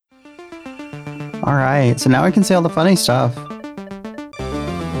All right. So now I can say all the funny stuff.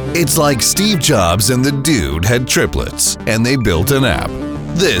 It's like Steve Jobs and the dude had triplets, and they built an app.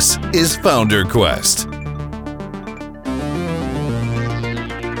 This is Founder Quest.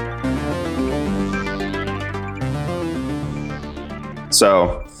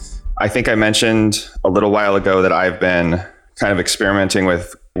 So I think I mentioned a little while ago that I've been kind of experimenting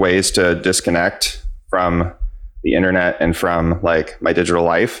with ways to disconnect from the internet and from like my digital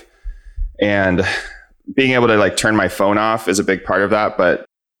life. And being able to like turn my phone off is a big part of that. But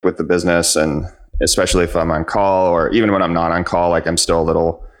with the business, and especially if I'm on call or even when I'm not on call, like I'm still a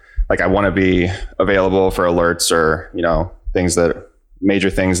little, like I want to be available for alerts or, you know, major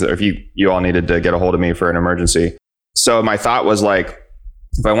things that if you all needed to get a hold of me for an emergency. So my thought was like,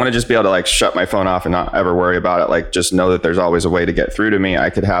 if I want to just be able to like shut my phone off and not ever worry about it, like just know that there's always a way to get through to me, I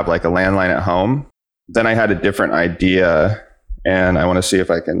could have like a landline at home. Then I had a different idea, and I want to see if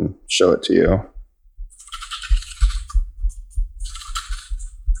I can show it to you.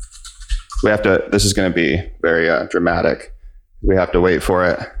 This is going to be very dramatic. We have to wait for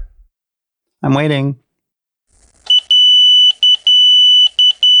it. I'm waiting.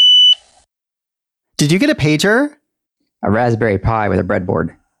 Did you get a pager? A Raspberry Pi with a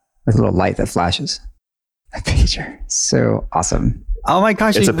breadboard with a little light that flashes. A pager. So awesome. Oh my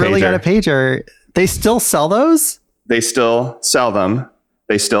gosh, It's you a really pager. got a pager. They still sell those? They still sell them.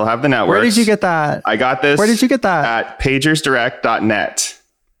 They still have the networks. Where did you get that? I got this. Where did you get that? At pagersdirect.net.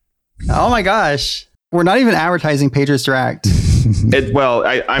 Oh my gosh. We're not even advertising Pagers Direct.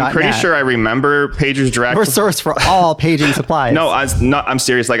 I'm pretty .net. sure I remember Pagers Direct. We're source for all paging supplies. No, I'm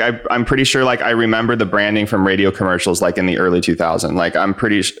serious. Like I'm pretty sure like I remember the branding from radio commercials like in the early 2000s. Like I'm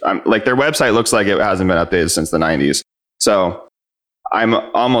like their website looks like it hasn't been updated since the 90s. So I'm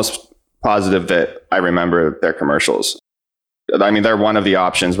almost positive that I remember their commercials. I mean, they're one of the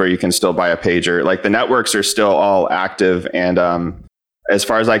options where you can still buy a pager. Like the networks are still all active, and as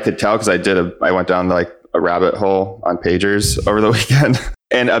far as I could tell, because I went down like a rabbit hole on pagers over the weekend,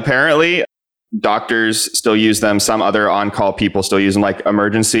 and apparently doctors still use them. Some other on-call people still use them, like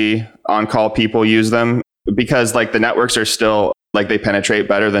emergency on-call people use them, because like the networks are still like they penetrate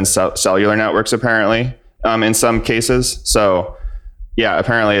better than cellular networks apparently in some cases. So yeah,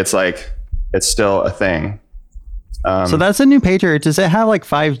 apparently it's still a thing. So that's a new pager. Does it have like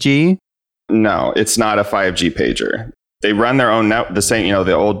 5G? No, it's not a 5G pager. They run their own the same, you know,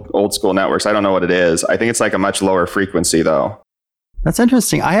 the old school networks. I don't know what it is. I think it's like a much lower frequency though. That's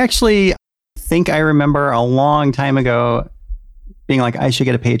interesting. I actually think I remember a long time ago being like, I should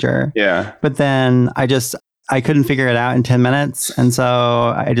get a pager. Yeah. But then I couldn't figure it out in 10 minutes. And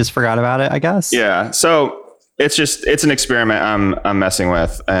so I just forgot about it, I guess. Yeah. So it's an experiment I'm messing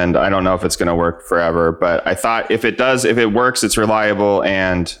with, and I don't know if it's going to work forever, but I thought if it works, it's reliable,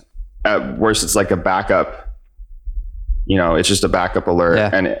 and at worst, it's like a backup. You know, it's just a backup alert.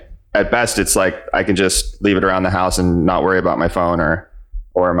 Yeah. And at best, it's like I can just leave it around the house and not worry about my phone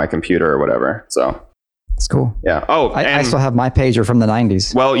or my computer or whatever. So It's cool. yeah. Oh, I still have my pager from the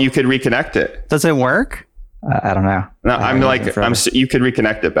 90s. well, you could reconnect it. Does it work? I don't know. No, I you could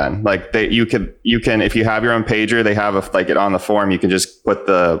reconnect it, Ben. Like you can, if you have your own pager, they have it on the form. You can just put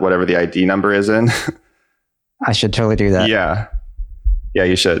whatever the ID number is in. I should totally do that. Yeah,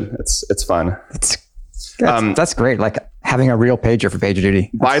 you should. It's fun. That's great. Like having a real pager for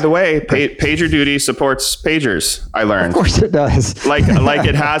PagerDuty. By the way, PagerDuty supports pagers. I learned. Of course it does. like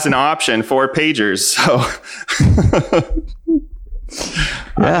it has an option for pagers. So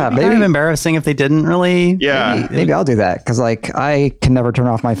Yeah, Maybe kind of embarrassing if they didn't really. yeah, Maybe I'll do that, because like I can never turn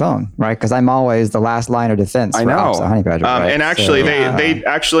off my phone, right? Because I'm always the last line of defense. I for know. Ops at Honey Badger, right? And actually, they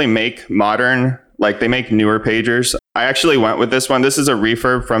actually make modern, like they make newer pagers. I actually went with this one. This is a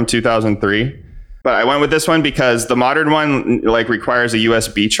refurb from 2003, but I went with this one because the modern one like requires a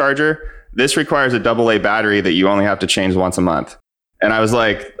USB charger. This requires a AA battery that you only have to change once a month. And I was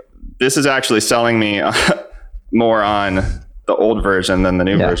like, this is actually selling me more on the old version than the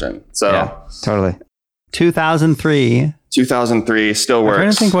new version. So yeah, totally. 2003. 2003 still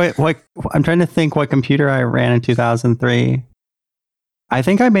works. I'm trying to think what computer I ran in 2003. I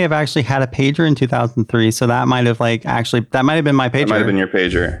think I may have actually had a pager in 2003, so that might have been my pager. That might have been your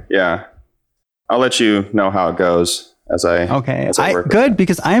pager. Yeah, I'll let you know how it goes as I work with good it.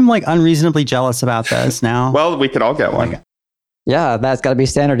 because I'm like unreasonably jealous about this now. Well, we could all get one. Yeah, that's got to be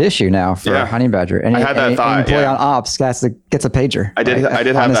standard issue now for Honey Badger. And I had that thought. Any employee on ops gets a pager. I did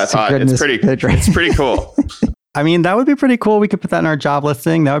have that thought. It's pretty cool. I mean, that would be pretty cool. We could put that in our job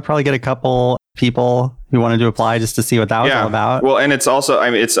listing. That would probably get a couple people who wanted to apply just to see what that was all about. Well, and it's also,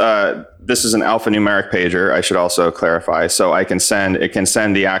 I mean, it's this is an alphanumeric pager. I should also clarify. So it can send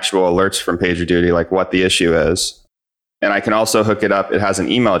the actual alerts from PagerDuty, like what the issue is, and I can also hook it up. It has an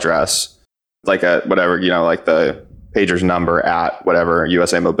email address, like a whatever, like the pager's number at whatever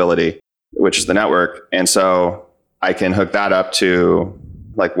USA Mobility, which is the network, and so I can hook that up to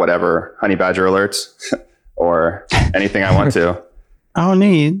like whatever Honey Badger alerts or anything I want to. Oh,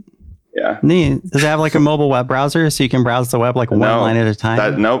 neat. Yeah. Neat. Does it have like a mobile web browser so you can browse the web like one line at a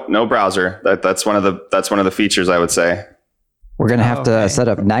time? No browser. That's one of the features, I would say. We're going to have to set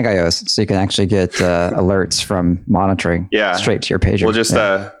up Nagios so you can actually get alerts from monitoring straight to your pager. We'll just,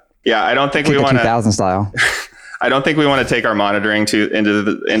 I don't think we want to 2000 style. I don't think we want to take our monitoring into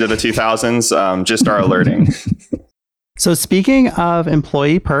the 2000s, just our alerting. So speaking of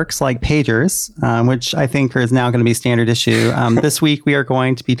employee perks like pagers, which I think is now going to be standard issue, this week we are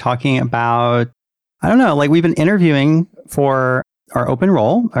going to be talking about, I don't know, like we've been interviewing for our open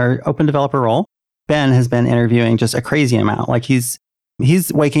developer role. Ben has been interviewing just a crazy amount. Like he's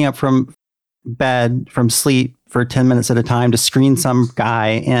waking up from sleep for 10 minutes at a time to screen some guy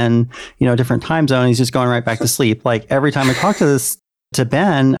in, a different time zone. He's just going right back to sleep. Like every time I talk to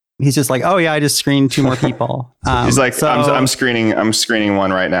Ben, he's just like, oh yeah, I just screened 2 more people. He's like, I'm screening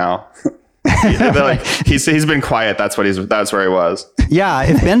one right now. Like, he's been quiet. That's where he was. Yeah.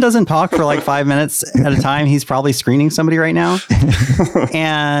 If Ben doesn't talk for like 5 minutes at a time, he's probably screening somebody right now.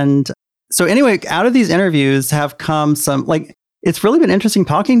 And so anyway, out of these interviews have come some, like, it's really been interesting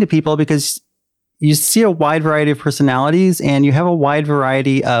talking to people because you see a wide variety of personalities and you have a wide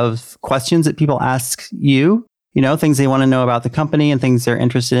variety of questions that people ask you. Things they want to know about the company and things they're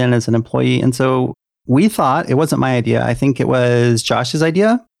interested in as an employee. And so we thought, it wasn't my idea, I think it was Josh's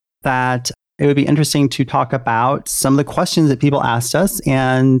idea, that it would be interesting to talk about some of the questions that people asked us.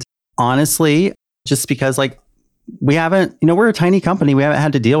 And honestly, just because we haven't, we're a tiny company, we haven't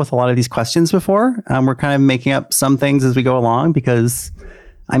had to deal with a lot of these questions before. We're kind of making up some things as we go along because,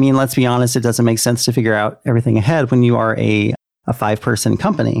 let's be honest, it doesn't make sense to figure out everything ahead when you are a 5-person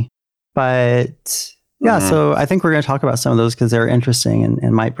company. But yeah, so I think we're going to talk about some of those because they're interesting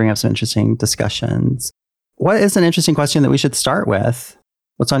and might bring up some interesting discussions. What is an interesting question that we should start with?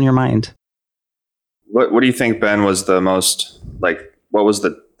 What's on your mind? What do you think, Ben, was the most, what was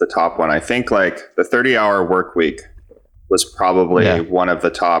the top one? I think the 30-hour work week was probably one of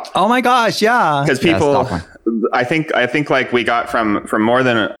the top. Oh my gosh, yeah. Because people, I think we got from more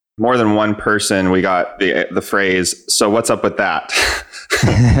than one person, we got the phrase, so what's up with that?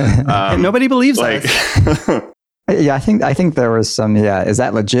 Nobody believes us. Yeah, I think there was some. Yeah, is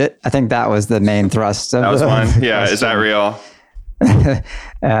that legit? I think that was the main thrust. That was one. Yeah, is that real?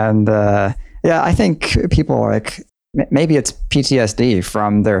 And I think people maybe it's PTSD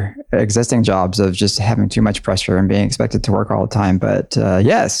from their existing jobs of just having too much pressure and being expected to work all the time. But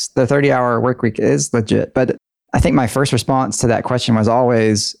yes, the 30-hour work week is legit. But I think my first response to that question was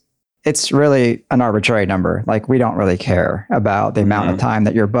always, it's really an arbitrary number. Like, we don't really care about the amount of time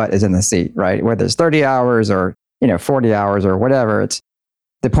that your butt is in the seat, right? Whether it's 30 hours or, 40 hours or whatever.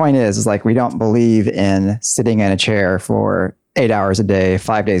 The point is we don't believe in sitting in a chair for 8 hours a day,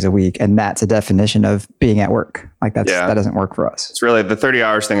 5 days a week. And that's a definition of being at work. That doesn't work for us. It's really, the 30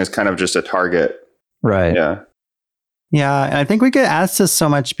 hours thing is kind of just a target. Right. Yeah. Yeah. And I think we get asked this so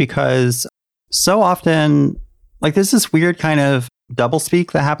much because so often, there's this weird kind of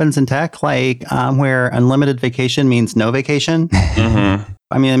doublespeak that happens in tech, where unlimited vacation means no vacation.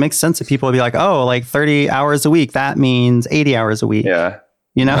 Mm-hmm. It makes sense that people would be like, oh, 30 hours a week, that means 80 hours a week. Yeah.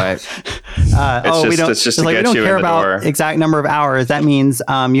 Right. We don't care about door. Exact number of hours. That means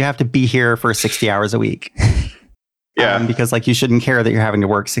you have to be here for 60 hours a week. Yeah. Because you shouldn't care that you're having to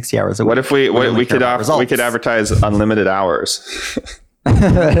work 60 hours a week. What if we could advertise unlimited hours?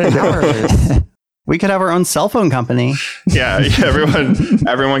 Hours. We could have our own cell phone company. Yeah, everyone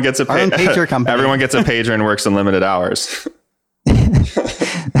gets a pager company. Everyone gets a pager and works unlimited hours.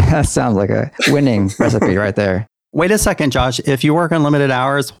 That sounds like a winning recipe right there. Wait a second, Josh. If you work unlimited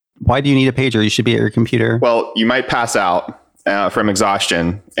hours, why do you need a pager? You should be at your computer. Well, you might pass out from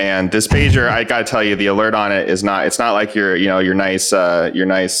exhaustion, and this pager, I got to tell you, the alert on it is not. It's not like your nice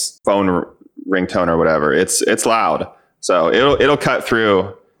phone ringtone or whatever. It's loud, so it'll cut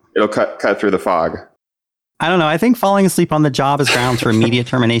through. It'll cut through the fog. I don't know. I think falling asleep on the job is grounds for immediate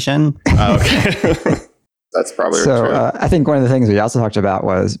termination. Oh, okay. That's probably so. True. I think one of the things we also talked about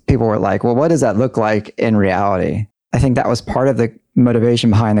was people were like, well, what does that look like in reality? I think that was part of the motivation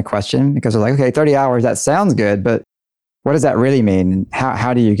behind the question, because they're like, okay, 30 hours, that sounds good, but what does that really mean?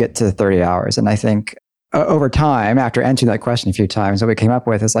 How do you get to 30 hours? And I think over time, after answering that question a few times, what we came up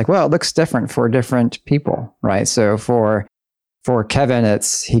with is like, well, it looks different for different people, right? So for Kevin,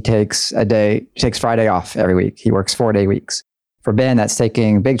 he takes Friday off every week. He works 4-day weeks. For Ben, that's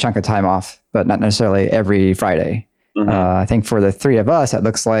taking a big chunk of time off, but not necessarily every Friday. Mm-hmm. I think for the three of us, it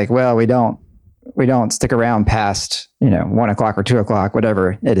looks like, well, we don't stick around past 1 o'clock or 2 o'clock,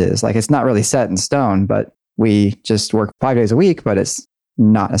 whatever it is. Like, it's not really set in stone, but we just work 5 days a week, but it's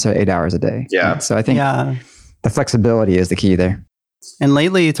not necessarily 8 hours a day. Yeah. Right? So I think the flexibility is the key there. And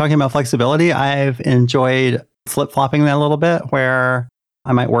lately, talking about flexibility, I've enjoyed flip-flopping that a little bit, where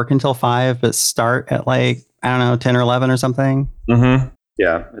I might work until 5, but start at 10 or 11 or something. Mm-hmm.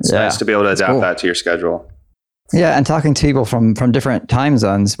 Yeah. It's nice to be able to adapt that to your schedule. Yeah. And talking to people from different time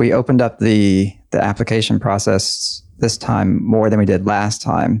zones, we opened up the application process this time more than we did last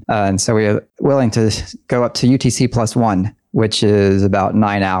time. And so we are willing to go up to UTC +1, which is about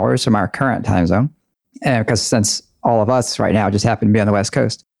 9 hours from our current time zone. And because since all of us right now just happen to be on the West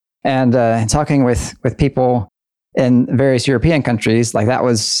Coast. And talking with people in various European countries, like that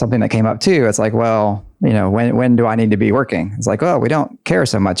was something that came up too. It's like, well, when do I need to be working? It's like, oh, we don't care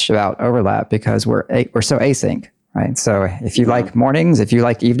so much about overlap because we're so async, right? So if you like mornings, if you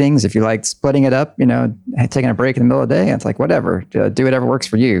like evenings, if you like splitting it up, taking a break in the middle of the day, it's like, whatever, do whatever works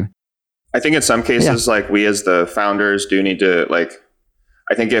for you. I think in some cases, like we as the founders do need to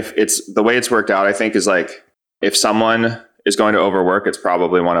I think if it's the way it's worked out, I think is like, if someone is going to overwork, it's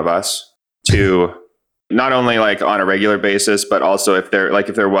probably one of us to not only like on a regular basis, but also if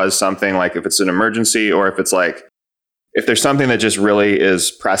there was something, like if it's an emergency, or if it's like, if there's something that just really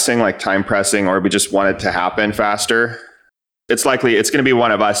is pressing, like time pressing, or we just want it to happen faster, it's likely it's going to be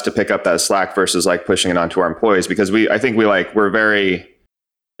one of us to pick up that slack versus like pushing it onto our employees, because we're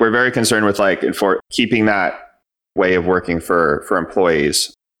very concerned with for keeping that way of working for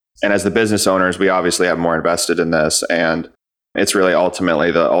employees. And as the business owners, we obviously have more invested in this, and it's really ultimately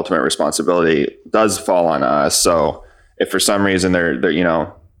the ultimate responsibility does fall on us. So if for some reason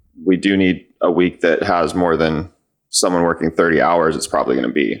we do need a week that has more than someone working 30 hours, it's probably going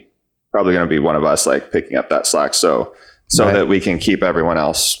to be one of us like picking up that slack. So right. That we can keep everyone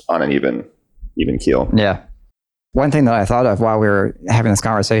else on an even keel. Yeah. One thing that I thought of while we were having this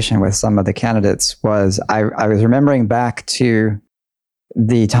conversation with some of the candidates was I was remembering back to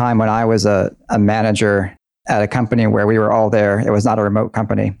the time when I was a manager at a company where we were all there. It was not a remote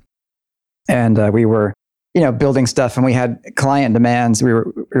company. And we were, building stuff, and we had client demands. We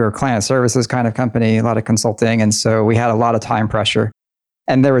were a client services kind of company, a lot of consulting. And so we had a lot of time pressure.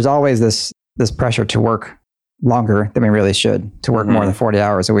 And there was always this pressure to work longer than we really should, to work more than 40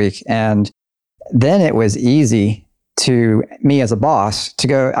 hours a week. And then it was easy to me as a boss to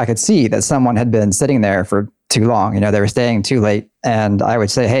go, I could see that someone had been sitting there for too long. They were staying too late. And I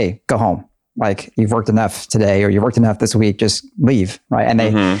would say, hey, go home. Like, you've worked enough today, or you've worked enough this week, just leave. Right.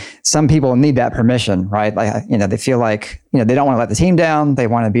 And some people need that permission, right? Like, they feel like, they don't want to let the team down. They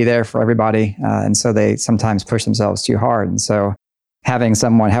want to be there for everybody. And so they sometimes push themselves too hard. And so having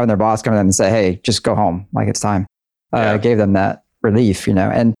their boss come in and say, hey, just go home. Like, it's time. Gave them that relief,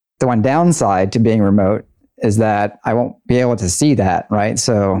 and the one downside to being remote is that I won't be able to see that, right?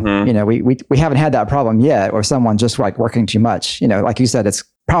 So, we haven't had that problem yet, or someone just like working too much. Like you said, it's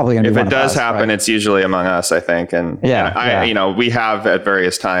probably going to be one of us. If it does happen, right? It's usually among us, I think. And we have at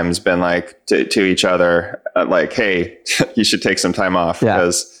various times been like to each other, like, hey, you should take some time off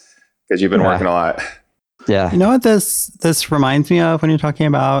because you've been working a lot. Yeah. You know what this reminds me of when you're talking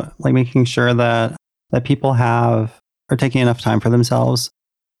about like making sure that people are taking enough time for themselves?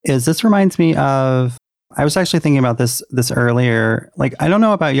 This reminds me of, I was actually thinking about this earlier. Like, I don't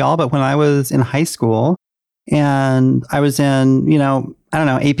know about y'all, but when I was in high school and I was in, I don't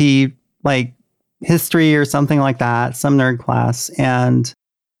know, AP like history or something like that, some nerd class. And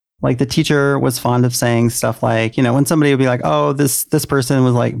like the teacher was fond of saying stuff like, when somebody would be like, oh, this person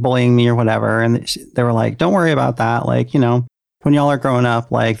was like bullying me or whatever. And they were like, don't worry about that. Like, when y'all are growing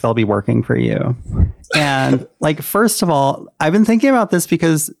up, like they'll be working for you. And like, first of all, I've been thinking about this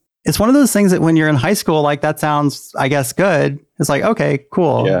because it's one of those things that when you're in high school, like that sounds, I guess, good. It's like, okay,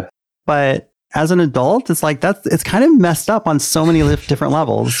 cool. Yeah. But as an adult, it's like it's kind of messed up on so many different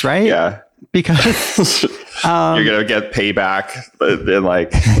levels, right? Yeah. Because you're gonna get payback, but then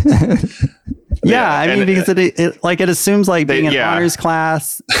like, because it assumes like being an honors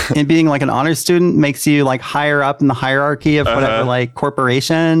class and being like an honors student makes you like higher up in the hierarchy of whatever like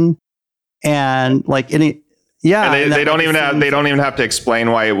corporation, and like Yeah. And they don't even have to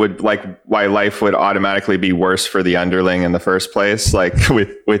explain why why life would automatically be worse for the underling in the first place, like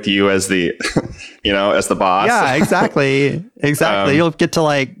with you as the as the boss. Yeah, exactly. You'll get to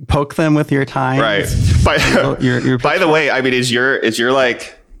like poke them with your time. Right. By the way, I mean, is your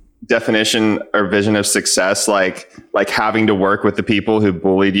like definition or vision of success like having to work with the people who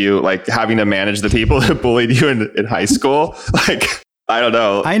bullied you, like having to manage the people who bullied you in high school? Like, I don't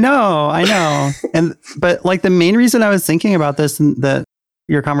know. I know. But like the main reason I was thinking about this and that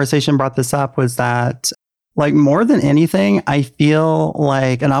your conversation brought this up was that like more than anything, I feel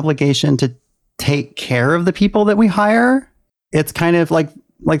like an obligation to take care of the people that we hire. It's kind of like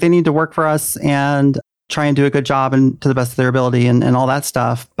they need to work for us and try and do a good job and to the best of their ability and all that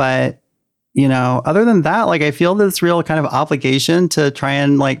stuff. But, other than that, like I feel this real kind of obligation to try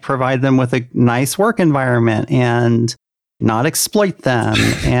and like provide them with a nice work environment and not exploit them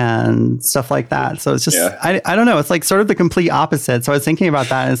and stuff like that. So it's just, I don't know. It's like sort of the complete opposite. So I was thinking about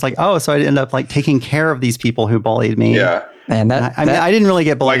that and it's like, oh, so I'd end up like taking care of these people who bullied me. Yeah. And I didn't really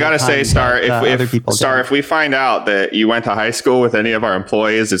get bullied. Well, I got to say, Star, if we find out that you went to high school with any of our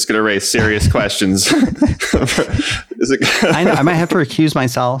employees, it's going to raise serious questions. I know. I might have to recuse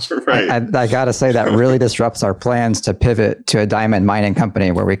myself. Right. I got to say that really disrupts our plans to pivot to a diamond mining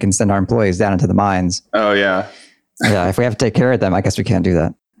company where we can send our employees down into the mines. Oh, yeah. Yeah, if we have to take care of them, I guess we can't do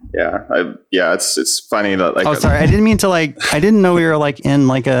that. Yeah, it's funny that like. Oh, sorry, I didn't mean to like. I didn't know we were like in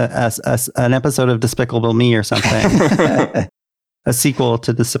like an episode of Despicable Me or something. A sequel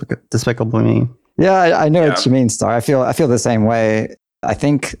to Despicable Me. Yeah, I know what you mean, Star. I feel the same way. I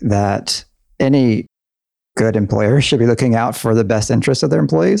think that any good employer should be looking out for the best interests of their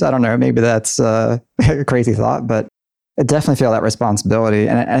employees. I don't know, maybe that's a crazy thought, but I definitely feel that responsibility.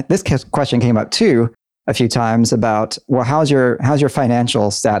 And this question came up too a few times about, well, how's your financial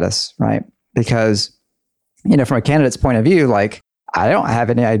status, right? Because, from a candidate's point of view, like, I don't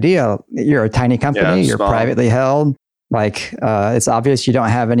have any idea. You're a tiny company, you're privately held. Like, it's obvious you don't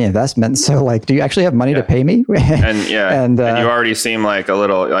have any investments. So like, do you actually have money to pay me? and you already seem like a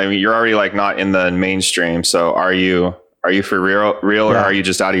little, I mean, you're already like not in the mainstream. So are you for real or are you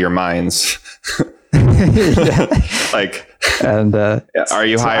just out of your minds? Like, and are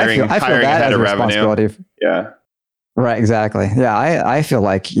you hiring ahead of revenue? Yeah. Right. Exactly. Yeah. I feel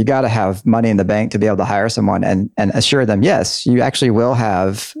like you got to have money in the bank to be able to hire someone and assure them, yes, you actually will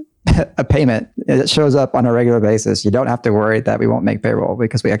have a payment. It shows up on a regular basis. You don't have to worry that we won't make payroll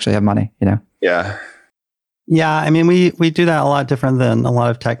because we actually have money, Yeah. Yeah. I mean, we do that a lot different than a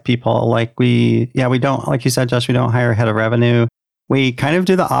lot of tech people. Like we don't, like you said, Josh, we don't hire head of revenue. We kind of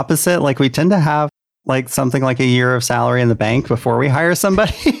do the opposite. Like we tend to have like something like a year of salary in the bank before we hire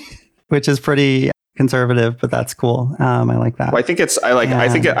somebody, which is pretty conservative, but that's cool. I like that. Well,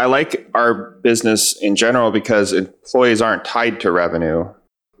 I like our business in general because employees aren't tied to revenue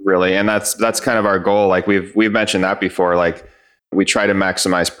really. And that's kind of our goal. Like we've mentioned that before, like we try to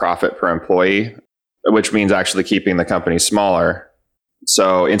maximize profit per employee, which means actually keeping the company smaller.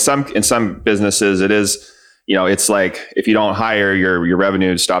 So in some businesses it is, it's like if you don't hire, your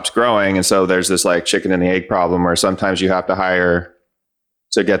revenue stops growing. And so there's this like chicken and the egg problem where sometimes you have to hire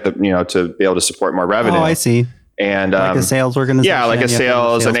to get to be able to support more revenue. Oh, I see. And like a sales organization. Yeah, like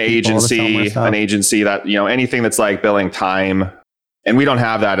an agency that, anything that's like billing time. And we don't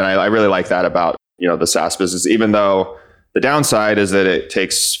have that. And I really like that about, the SaaS business, even though the downside is that it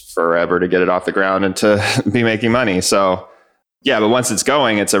takes forever to get it off the ground and to be making money. So yeah, but once it's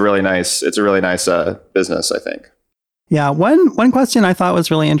going, it's a really nice business, I think. Yeah. One question I thought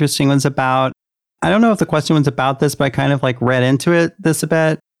was really interesting was about, I don't know if the question was about this, but I kind of like read into this a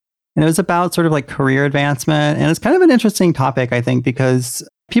bit. And it was about sort of like career advancement. And it's kind of an interesting topic, I think, because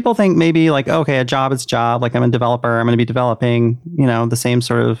people think maybe like, okay, a job is a job. Like I'm a developer, I'm going to be developing, the same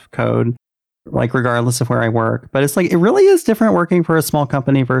sort of code, like regardless of where I work. But it's like, it really is different working for a small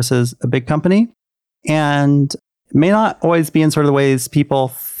company versus a big company. And it may not always be in sort of the ways people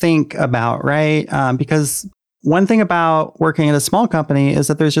think about, right? Because one thing about working at a small company is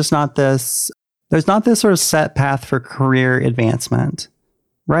that there's not this sort of set path for career advancement,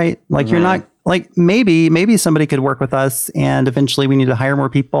 right? Like you're not like, maybe somebody could work with us and eventually we need to hire more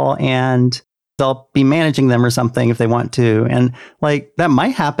people and they'll be managing them or something if they want to. And like that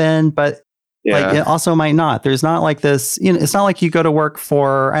might happen, but like it also might not. There's not like this, it's not like you go to work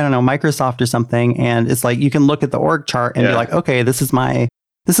for, I don't know, Microsoft or something. And it's like, you can look at the org chart and be like, okay, this is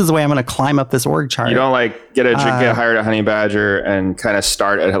the way I'm going to climb up this org chart. You don't like get hired at Honey Badger and kind of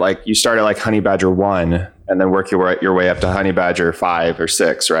start at like Honey Badger 1 and then work your way up to Honey Badger 5 or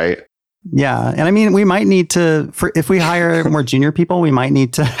 6, right? Yeah. And I mean, we might need to, if we hire more junior people, we might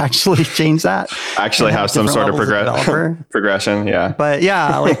need to actually change that. Actually have some sort of progression. Yeah. But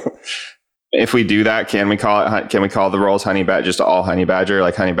yeah, like if we do that, can we call the roles Honey Badger, just all Honey Badger,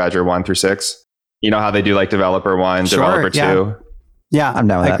 like Honey Badger 1 through 6? You know how they do like developer 1, developer 2? Yeah. I'm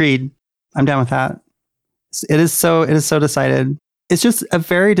down with that. Agreed. I'm down with that. It is so decided. It's just a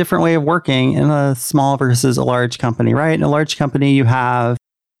very different way of working in a small versus a large company, right? In a large company, you have,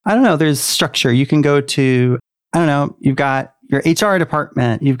 I don't know, there's structure. You can go to, I don't know, you've got your HR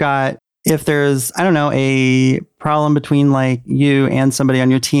department. You've got, if there's, I don't know, a problem between like you and somebody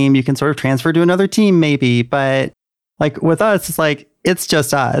on your team, you can sort of transfer to another team maybe. But like with us, it's like, it's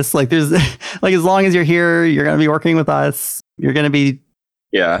just us. Like there's, like as long as you're here, you're going to be working with us. You're going to be,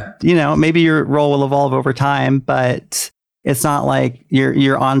 you know, maybe your role will evolve over time, but it's not like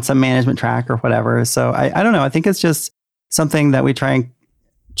you're on some management track or whatever. So I don't know. I think it's just something that we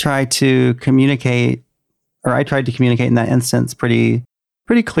try to communicate, or I tried to communicate in that instance pretty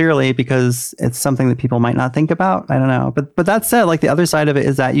clearly, because it's something that people might not think about. I don't know. But that said, like the other side of it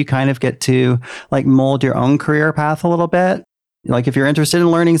is that you kind of get to like mold your own career path a little bit. Like if you're interested in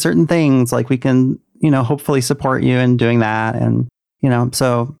learning certain things, like we can, you know, hopefully support you in doing that. And, you know,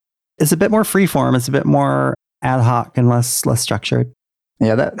 so it's a bit more freeform. It's a bit more ad hoc and less structured.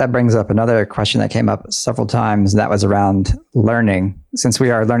 Yeah, that brings up another question that came up several times. That was around learning. Since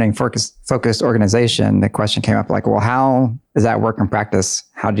we are a learning focused organization, the question came up like, well, how does that work in practice?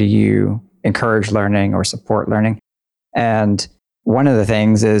 How do you encourage learning or support learning? And one of the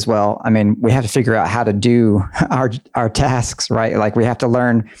things is, well, I mean, we have to figure out how to do our tasks, right? Like we have to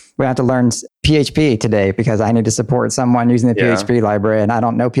learn PHP today because I need to support someone using the PHP library, and I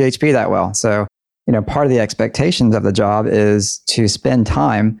don't know PHP that well. So, you know, part of the expectations of the job is to spend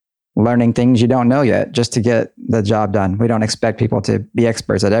time learning things you don't know yet just to get the job done. We don't expect people to be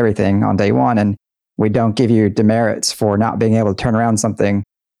experts at everything on day one, and we don't give you demerits for not being able to turn around something,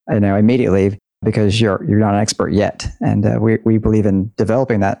 you know, immediately because you're not an expert yet. And we believe in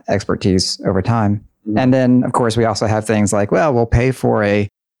developing that expertise over time. Mm-hmm. And then, of course, we also have things like, well, we'll pay for a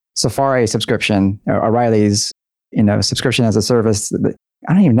Safari subscription, O'Reilly's, you know, subscription as a service.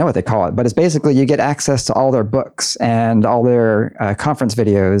 I don't even know what they call it, but it's basically you get access to all their books and all their conference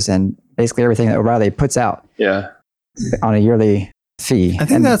videos and basically everything that O'Reilly puts out on a yearly fee. I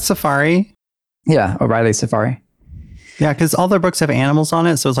think that's Safari. Yeah, O'Reilly Safari. Yeah, because all their books have animals on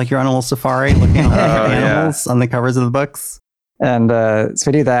it. So it's like you're on a little safari looking at animals on the covers of the books. And so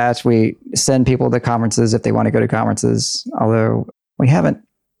we do that. We send people to conferences if they want to go to conferences, although we haven't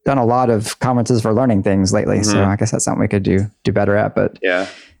done a lot of conferences for learning things lately. Mm-hmm. So I guess that's something we could do better at, but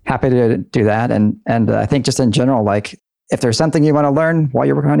happy to do that. And I think just in general, like if there's something you want to learn while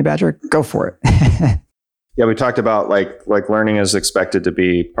you're working on Honey Badger, go for it. Yeah, we talked about like learning is expected to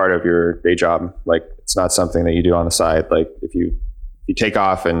be part of your day job. Like it's not something that you do on the side. Like if you take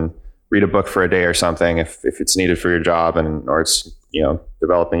off and read a book for a day or something, if it's needed for your job or it's, you know,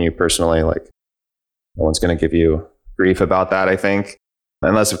 developing you personally, like no one's going to give you grief about that, I think.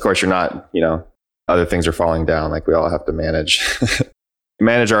 Unless, of course, you're not, you know, other things are falling down. Like we all have to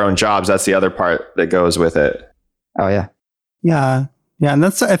manage our own jobs. That's the other part that goes with it. Oh, yeah. Yeah. Yeah. And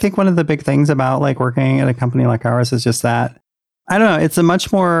that's, I think, one of the big things about like working at a company like ours is just that, I don't know, it's a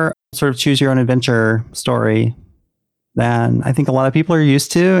much more sort of choose your own adventure story than I think a lot of people are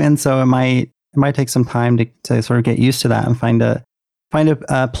used to. And so it might take some time to sort of get used to that and find a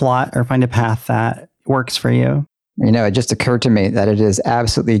plot or find a path that works for you. You know, it just occurred to me that it is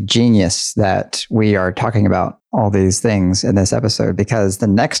absolutely genius that we are talking about all these things in this episode, because the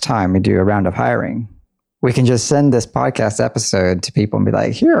next time we do a round of hiring, we can just send this podcast episode to people and be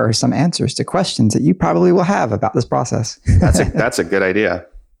like, here are some answers to questions that you probably will have about this process. That's a good idea.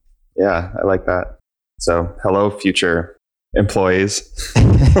 Yeah, I like that. So, hello, future employees.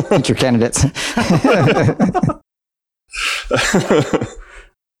 Future candidates.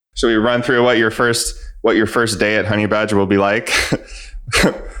 Should we run through what your first day at Honey Badger will be like?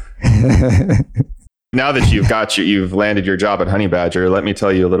 Now that you've landed your job at Honey Badger, let me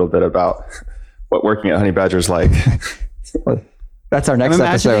tell you a little bit about what working at Honey Badger is like. Well, that's our next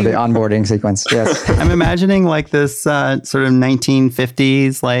episode, the onboarding sequence. Yes. I'm imagining like this sort of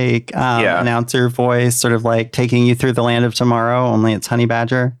 1950s like announcer voice sort of like taking you through the land of tomorrow, only it's Honey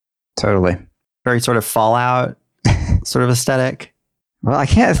Badger. Totally. Very sort of Fallout sort of aesthetic. Well, I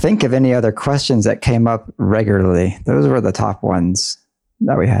can't think of any other questions that came up regularly. Those were the top ones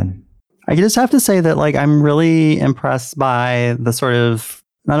that we had. I just have to say that like I'm really impressed by the sort of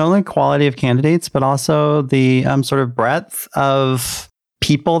not only quality of candidates, but also the sort of breadth of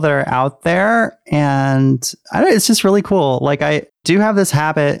people that are out there. And it's just really cool. Like do have this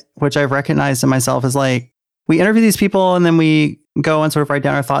habit, which I've recognized in myself, is like we interview these people and then we go and sort of write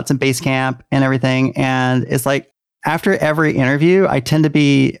down our thoughts in Basecamp and everything. And it's like after every interview, I tend to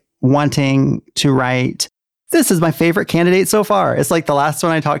be wanting to write, this is my favorite candidate so far. It's like the last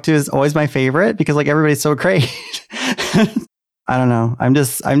one I talked to is always my favorite because like everybody's so great. I don't know. I'm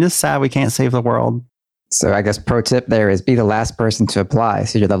just sad we can't save the world. So I guess pro tip there is be the last person to apply.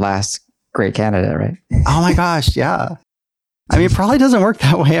 So you're the last great candidate, right? Oh my gosh. Yeah. I mean, it probably doesn't work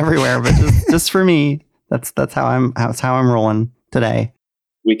that way everywhere, but just for me, that's how I'm rolling today.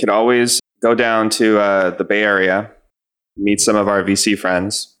 We could always go down to the Bay Area, meet some of our VC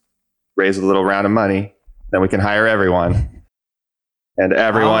friends, raise a little round of money, then we can hire everyone, and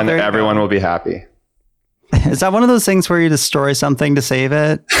everyone will be happy. Is that one of those things where you destroy something to save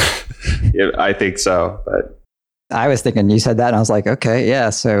it? Yeah, I think so, but I was thinking you said that and I was like, okay, yeah.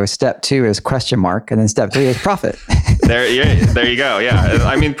 So step 2 is question mark, and then step 3 is profit. There you go. Yeah.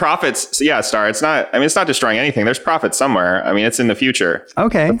 I mean, profits. Yeah, Star. It's not destroying anything. There's profit somewhere. I mean, it's in the future.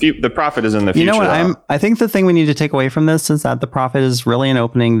 Okay. The profit is in the future. You know what? I think the thing we need to take away from this is that the profit is really in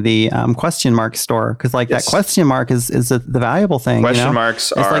opening the question mark store. Cause like that question mark is the valuable thing. Question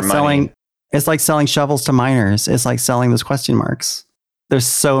marks are like money. It's like selling shovels to miners. It's like selling those question marks. There's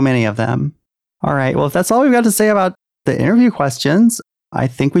so many of them. All right. Well, if that's all we've got to say about the interview questions, I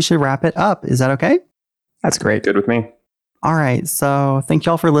think we should wrap it up. Is that okay? That's great. Good with me. All right. So thank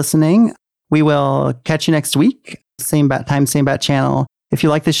you all for listening. We will catch you next week. Same bat time, same bat channel. If you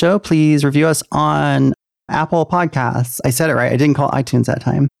like the show, please review us on Apple Podcasts. I said it right. I didn't call iTunes that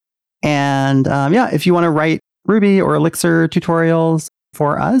time. And if you want to write Ruby or Elixir tutorials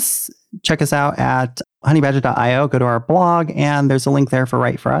for us, check us out at honeybadger.io. Go to our blog, and there's a link there for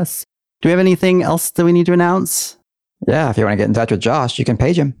Write For Us. Do we have anything else that we need to announce? Yeah, if you want to get in touch with Josh, you can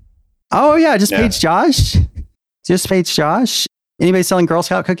page him. Oh, yeah, just page Josh. Just page Josh. Anybody selling Girl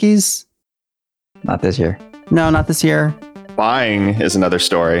Scout cookies? Not this year. No, not this year. Buying is another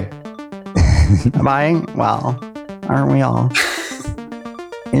story. Buying? Well, aren't we all?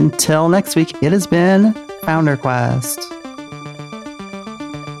 Until next week, it has been Founder Quest.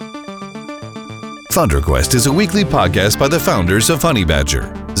 Founder Quest is a weekly podcast by the founders of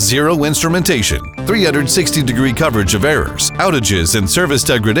Honeybadger. Zero instrumentation, 360-degree coverage of errors, outages, and service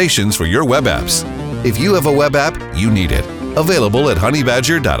degradations for your web apps. If you have a web app, you need it. Available at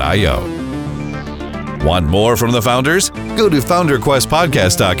honeybadger.io. Want more from the founders? Go to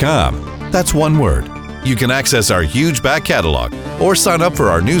founderquestpodcast.com. That's one word. You can access our huge back catalog or sign up for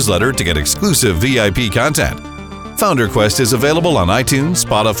our newsletter to get exclusive VIP content. Founder Quest is available on iTunes,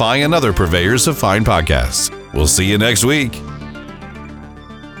 Spotify, and other purveyors of fine podcasts. We'll see you next week.